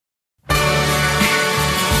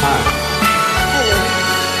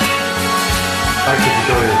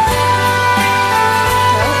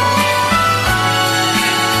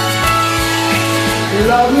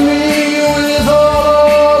Love me with all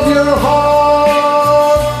of your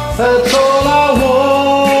heart. That's all I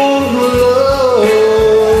want, love.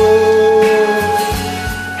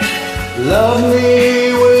 Love me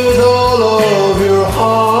with all of your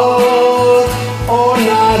heart, all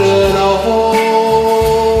night and all.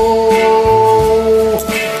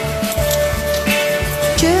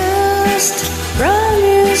 Just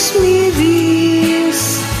promise me this,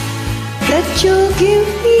 that you'll give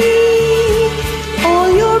me all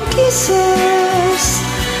your kisses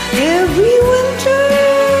every winter,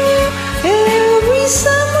 every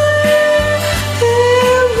summer,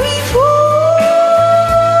 every fall.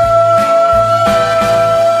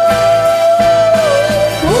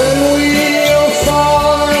 When we are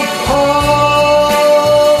far apart,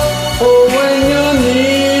 or when you're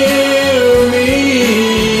near me,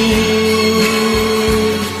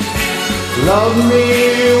 love me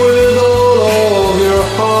with all of your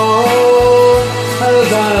heart as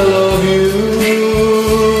I love you.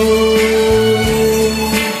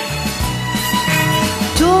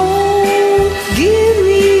 Don't give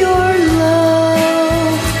me your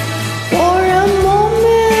love for a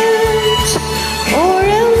moment or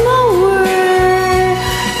an hour.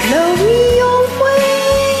 Love me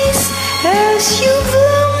always as you've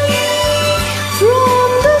loved me from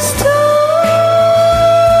the start.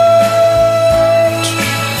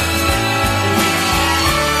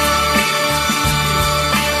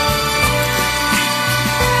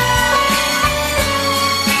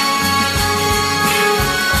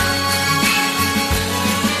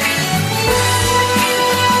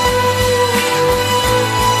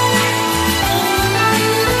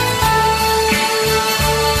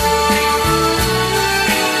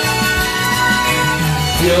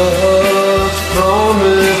 Just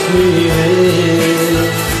promise me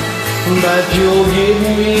this, that you'll give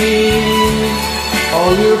me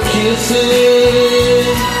all your kisses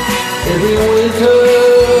every winter,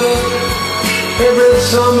 every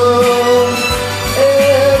summer,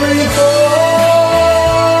 every fall.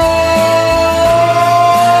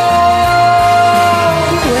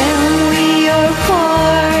 When we are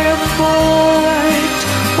far apart,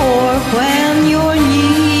 or when you're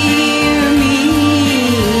near me,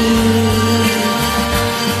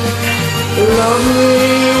 love me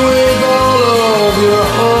with all of your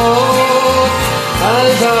heart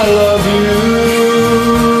as I love you.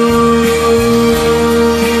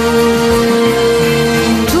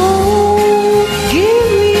 don't give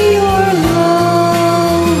me your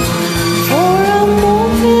love for a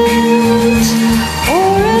moment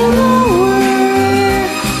or an hour.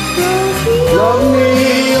 Love me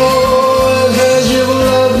always as you've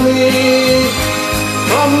loved me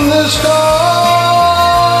from the start.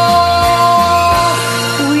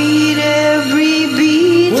 With every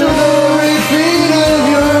beat With of every beat of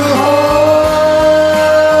your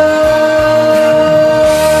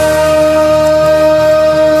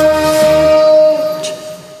heart.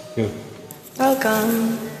 welcome.